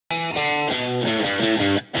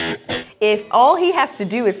If all he has to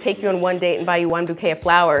do is take you on one date and buy you one bouquet of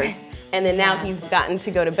flowers, and then now he's gotten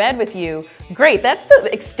to go to bed with you, great, that's the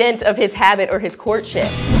extent of his habit or his courtship.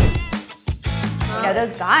 You know,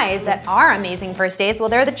 those guys that are amazing first dates, well,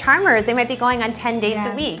 they're the charmers. They might be going on 10 dates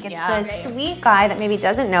a week. It's the sweet guy that maybe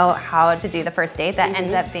doesn't know how to do the first date that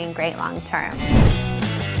ends up being great long term.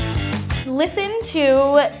 Listen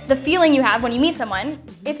to the feeling you have when you meet someone.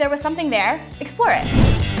 If there was something there, explore it.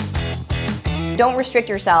 Don't restrict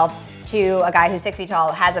yourself to a guy who's 6 feet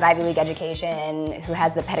tall, has an Ivy League education, who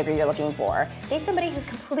has the pedigree you're looking for. Date somebody who's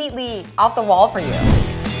completely off the wall for you.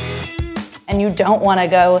 And you don't want to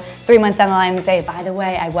go 3 months down the line and say, by the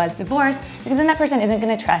way, I was divorced, because then that person isn't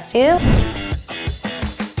going to trust you.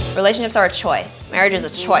 Relationships are a choice. Marriage is a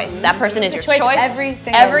choice. That person is your choice every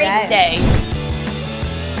single day.